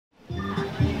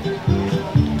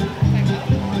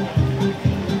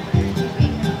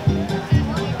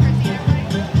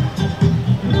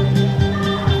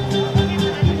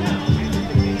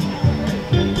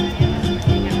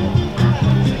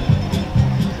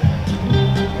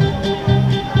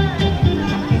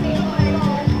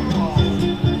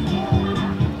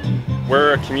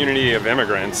community of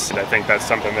immigrants. I think that's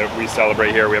something that we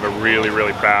celebrate here. We have a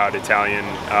really proud Italian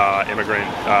immigrant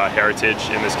heritage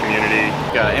in this community.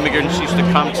 Immigrants used to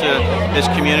come to this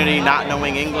community not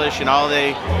knowing English, and all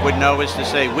they would know is to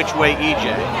say, "Which way,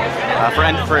 EJ?"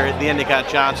 For the Endicott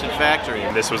Johnson factory.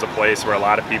 And this was a place where a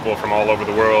lot of people from all over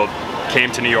the world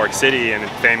came to New York City and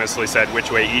famously said, "Which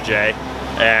way, EJ?"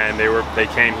 And they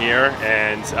came here,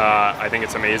 and I think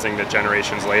it's amazing that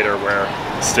generations later we're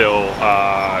still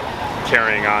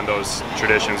carrying on those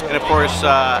traditions. And of course,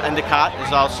 Endicott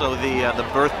is also the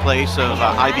birthplace of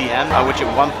IBM, which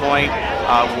at one point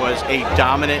was a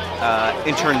dominant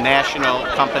international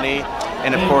company.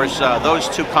 And of course, those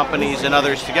two companies and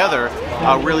others together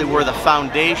really were the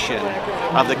foundation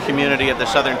of the community of the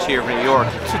southern tier of New York.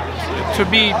 To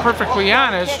be perfectly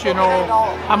honest, you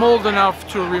know, I'm old enough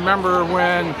to remember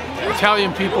when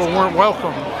Italian people weren't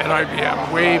welcome at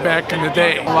IBM way back in the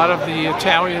day. A lot of the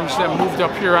Italians that moved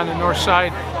up here on the north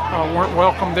side weren't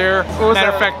welcome there. Matter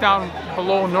of fact, down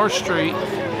below North Street,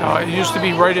 it used to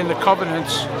be right in the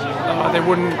covenants.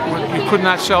 You could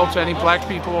not sell to any black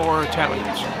people or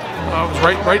Italians. It was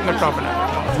right in the covenant.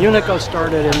 Unico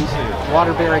started in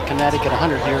Waterbury, Connecticut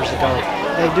 100 years ago.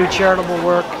 They do charitable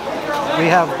work. We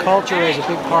have culture as a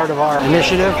big part of our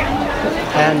initiative,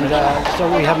 and so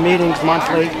we have meetings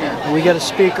monthly, and we get a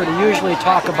speaker to usually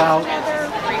talk about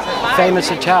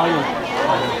famous Italian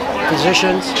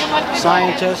physicians,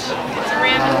 scientists.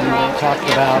 We talked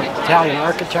about Italian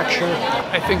architecture.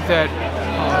 I think that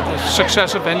the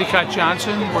success of Endicott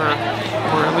Johnson, where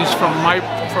at least from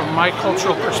my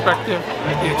cultural perspective,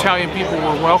 the Italian people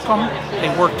were welcome. They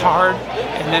worked hard,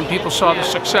 and then people saw the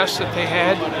success that they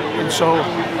had, and so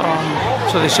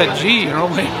they said, "Gee, you know,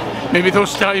 maybe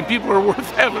those Italian people are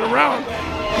worth having around."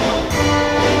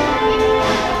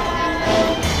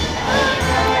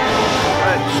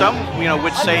 Some,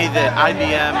 would say that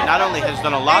IBM not only has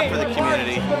done a lot for the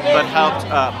community, but helped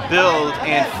build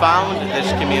and found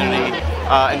this community.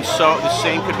 And so the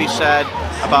same could be said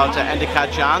about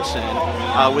Endicott Johnson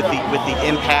with the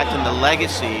impact and the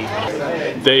legacy.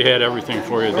 They had everything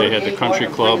for you. They had the country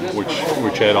club,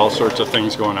 which had all sorts of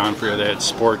things going on for you. They had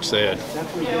sports. They had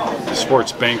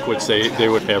sports banquets. They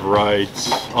would have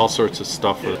rides, all sorts of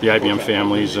stuff for the IBM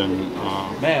families, and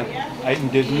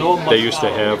they used to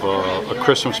have a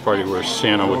Christmas party where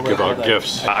Santa would give out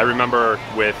gifts. I remember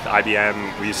with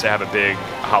IBM, we used to have a big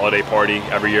holiday party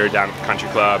every year down at the country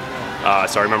club.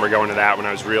 So I remember going to that when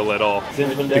I was real little.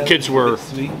 The kids were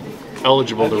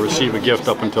eligible to receive a gift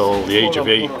up until the age of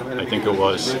 8, I think it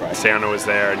was. Santa was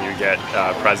there, and you get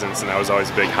presents, and that was always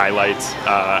a big highlight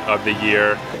of the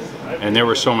year. And there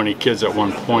were so many kids at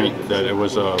one point that it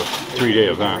was a 3-day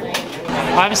event.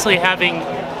 Obviously, having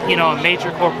a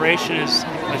major corporation is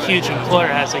a huge employer,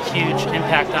 has a huge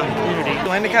impact on the community.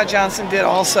 Endicott Johnson did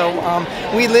also.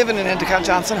 We live in an Endicott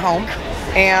Johnson home,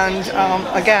 and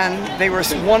again, they were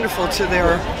wonderful to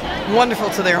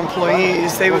their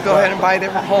employees. They would go ahead and buy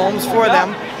their homes for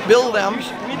them, build them,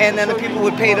 and then the people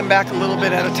would pay them back a little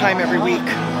bit at a time every week.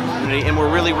 And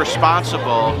we're really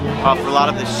responsible for a lot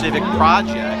of the civic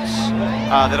projects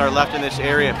that are left in this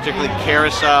area, particularly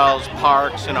carousels,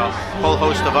 parks, and a whole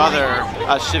host of other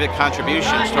civic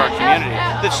contributions to our community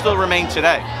that still remain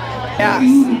today.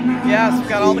 Yes, we've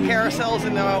got all the carousels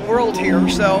in the world here.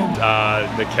 So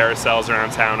the carousels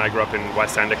around town. I grew up in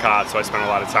West Endicott, so I spent a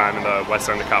lot of time in the West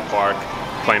Endicott Park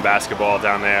playing basketball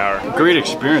down there. Great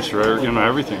experience for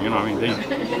everything. I mean,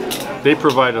 they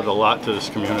provided a lot to this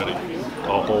community,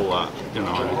 a whole lot.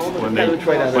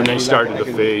 When they started to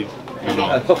fade,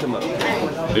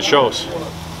 it shows.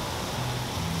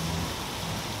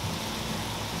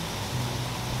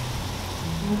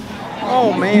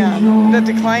 Oh man, the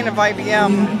decline of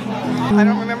IBM. I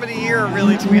don't remember the year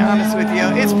really, to be honest with you.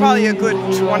 It's probably a good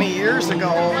 20 years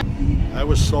ago. I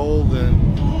was sold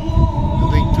in, I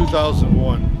think,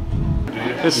 2001.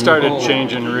 It started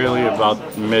changing really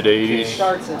about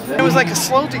mid-'80s. It was like a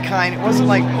slow decline. It wasn't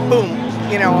like boom,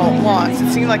 all at once.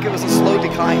 It seemed like it was a slow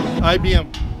decline. IBM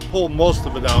pulled most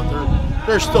of it out.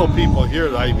 There's still people here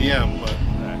at IBM, but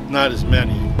not as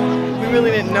many. We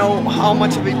really didn't know how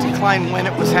much of a decline when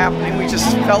it was happening. We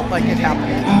just felt like it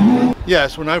happened.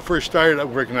 Yes, when I first started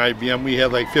working at IBM, we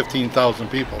had like 15,000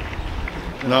 people.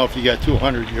 Now if you got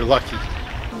 200, you're lucky.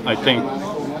 I think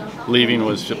leaving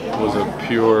was a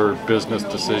pure business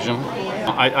decision.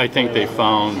 I think they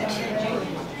found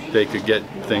they could get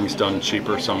things done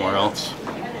cheaper somewhere else,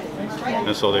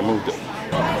 and so they moved it.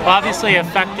 Well, obviously it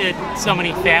affected so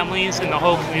many families and the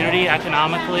whole community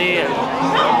economically, and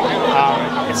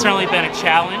it's certainly been a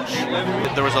challenge.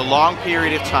 There was a long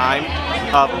period of time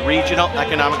of regional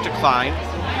economic decline,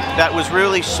 that was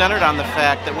really centered on the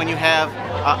fact that when you have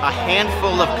a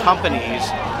handful of companies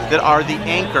that are the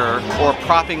anchor or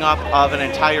propping up of an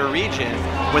entire region,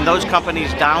 when those companies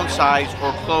downsize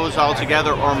or close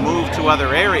altogether or move to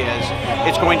other areas,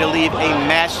 it's going to leave a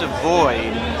massive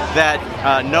void that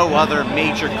no other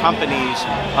major companies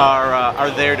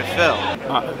are there to fill.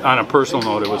 On a personal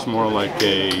note, it was more like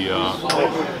the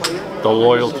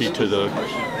loyalty to the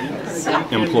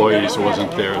employees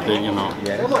wasn't there.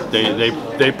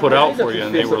 They put out for you,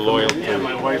 and they were loyal to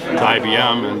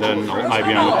IBM, and then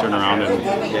IBM would turn around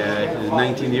and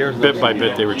 19 years. Bit by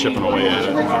bit they were chipping away at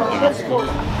it.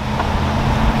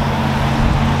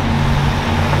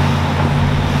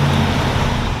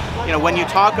 When you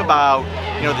talk about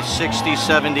the 60s,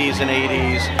 70s, and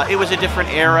 80s, it was a different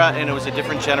era and it was a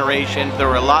different generation. There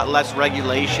were a lot less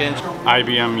regulations.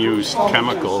 IBM used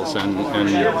chemicals, and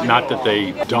not that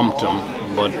they dumped them,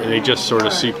 but they just sort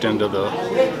of seeped into the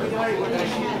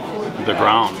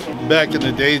ground. Back in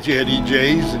the days, you had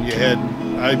EJs and you had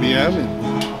IBM,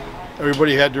 and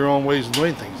everybody had their own ways of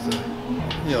doing things.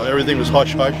 Everything was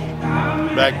hush-hush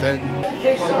back then.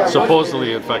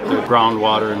 Supposedly affected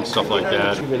groundwater and stuff like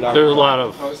that. There's a lot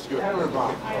of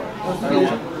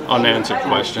unanswered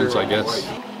questions, I guess.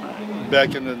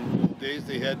 Back in the days,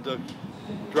 they had the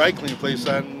dry clean place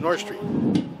on North Street.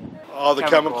 All the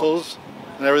chemicals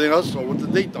and everything else, so what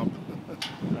did they dump?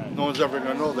 No one's ever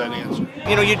going to know that answer.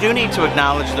 You do need to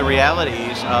acknowledge the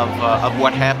realities of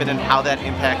what happened and how that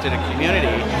impacted a community.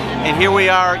 And here we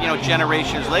are,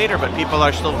 generations later, but people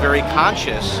are still very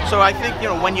conscious. So I think,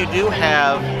 when you do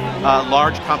have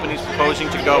large companies proposing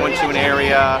to go into an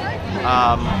area,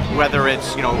 whether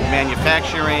it's,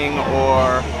 manufacturing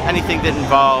or anything that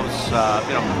involves,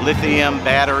 lithium,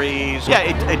 batteries,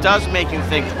 it does make you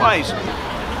think twice.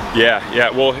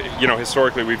 Yeah. Well,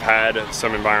 historically we've had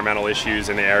some environmental issues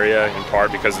in the area, in part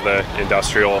because of the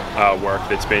industrial work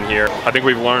that's been here. I think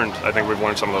we've learned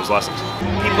some of those lessons.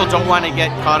 People don't want to get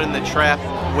caught in the trap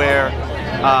where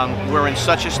we're in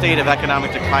such a state of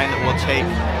economic decline that we'll take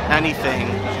anything,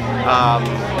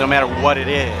 no matter what it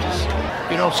is.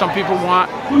 Some people want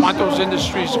those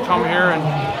industries to come here,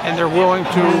 and they're willing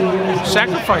to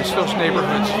sacrifice those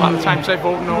neighborhoods. A lot of times I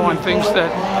vote no on things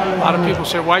that a lot of people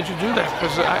say, why'd you do that?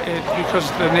 Because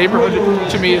the neighborhood,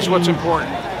 to me, is what's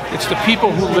important. It's the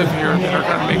people who live here that are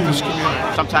going to make this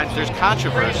community. Sometimes there's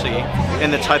controversy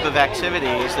in the type of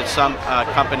activities that some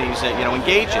companies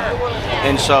engage in.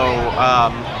 And so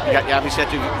you obviously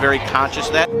have to be very conscious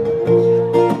of that.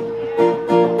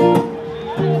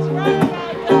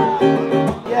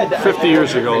 50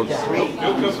 years ago,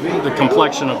 the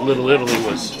complexion of Little Italy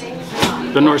was,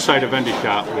 the north side of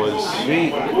Endicott was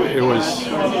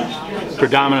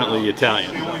predominantly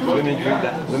Italian.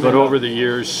 But over the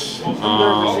years,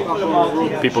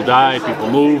 people die, people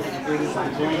move,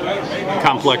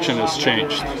 complexion has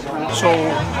changed. So,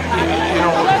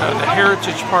 the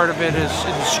heritage part of it is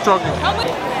struggling.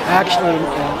 Actually,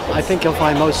 I think you'll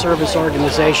find most service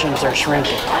organizations are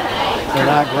shrinking. They're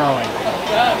not growing.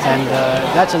 And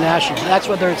that's a national, that's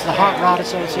whether it's the Hot Rod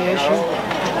Association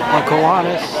or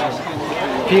Kiwanis.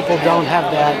 People don't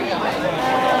have that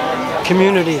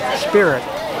community spirit,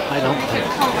 I don't think.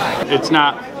 It's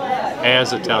not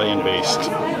as Italian-based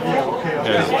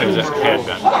as it had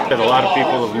been. A lot of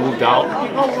people have moved out.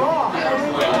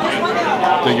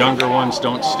 The younger ones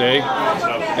don't stay.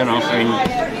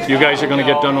 You guys are going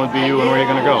to get done with BU, and where are you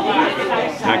going to go?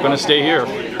 Not going to stay here.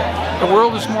 The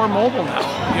world is more mobile now.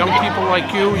 Young people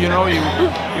like you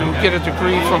get a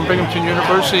degree from Binghamton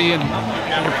University, and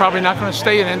you're probably not going to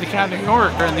stay in Endicott, New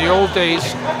York. In the old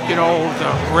days, the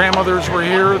grandmothers were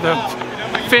here, the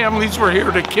families were here,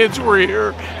 the kids were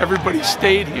here, everybody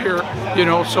stayed here,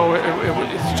 so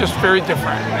it's just very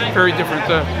different, very different.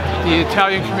 The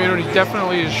Italian community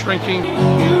definitely is shrinking.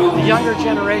 The younger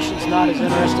generation's not as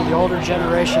interested, the older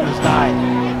generation has died.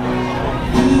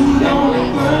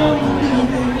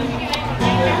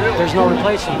 There's no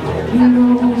replacement.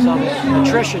 So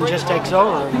attrition just takes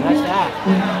over, and that's that.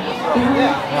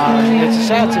 It's a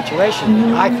sad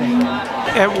situation, I think.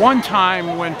 At one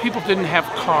time, when people didn't have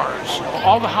cars,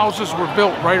 all the houses were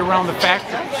built right around the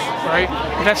factories, right?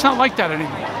 But that's not like that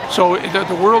anymore. So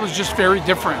the world is just very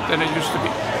different than it used to be.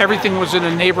 Everything was in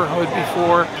a neighborhood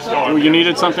before. Well, you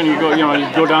needed something, you go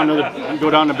down to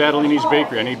Badolini's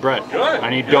bakery. I need bread. I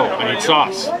need dough. I need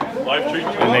sauce.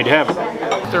 And they'd have it.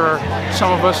 There are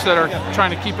some of us that are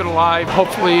trying to keep it alive.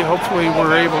 Hopefully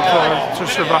we're able to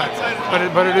survive.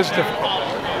 But it is difficult.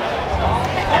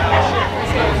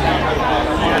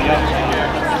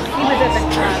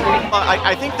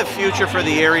 I think the future for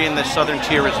the area in the southern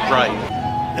tier is bright.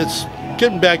 It's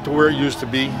getting back to where it used to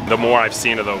be. The more I've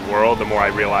seen of the world, the more I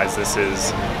realize this is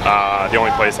the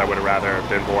only place I would have rather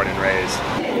been born and raised.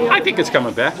 I think it's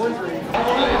coming back.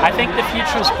 I think the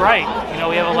future's bright. You know,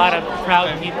 we have a lot of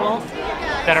proud people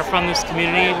that are from this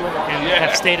community and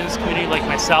have stayed in this community like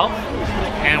myself,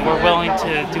 and we're willing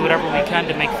to do whatever we can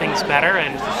to make things better,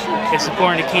 and it's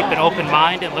important to keep an open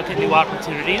mind and look at new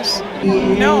opportunities.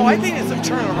 No, I think it's a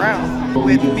turnaround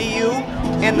with BU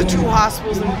and the two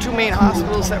hospitals, and the two main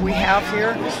hospitals that we have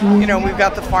here. You know, we've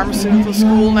got the pharmaceutical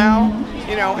school now,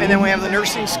 you know, and then we have the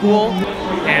nursing school.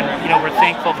 And, you know, we're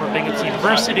thankful for Binghamton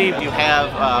University. You have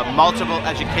multiple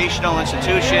educational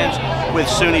institutions with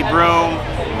SUNY Broome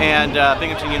and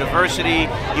Binghamton University.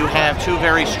 You have two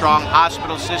very strong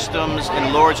hospital systems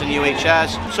in Lourdes and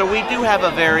UHS. So we do have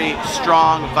a very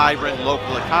strong, vibrant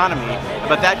local economy,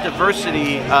 but that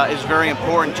diversity is very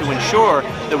important to ensure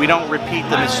that we don't repeat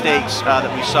the mistakes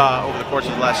that we saw over the course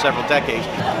of the last several decades.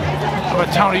 I'm a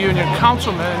Town of Union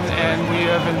councilman, and we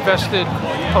have invested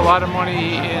a lot of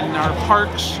money in our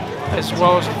parks, as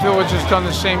well as the village has done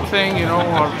the same thing, you know,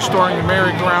 restoring the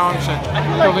merry-go-rounds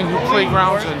and building new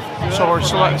playgrounds, and so we're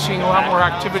seeing a lot more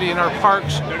activity in our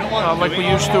parks like we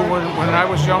used to when I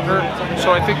was younger.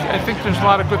 So I think there's a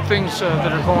lot of good things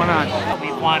that are going on.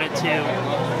 We wanted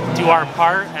to do our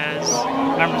part as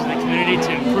members of the community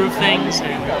to improve things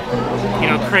and, you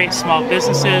know, create small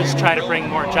businesses, try to bring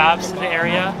more jobs to the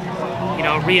area, you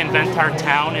know, reinvent our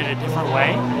town in a different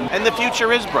way. And the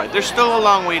future is bright. There's still a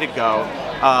long way to go,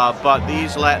 but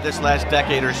this last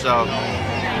decade or so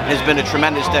has been a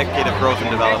tremendous decade of growth and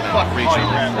development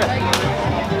regionally.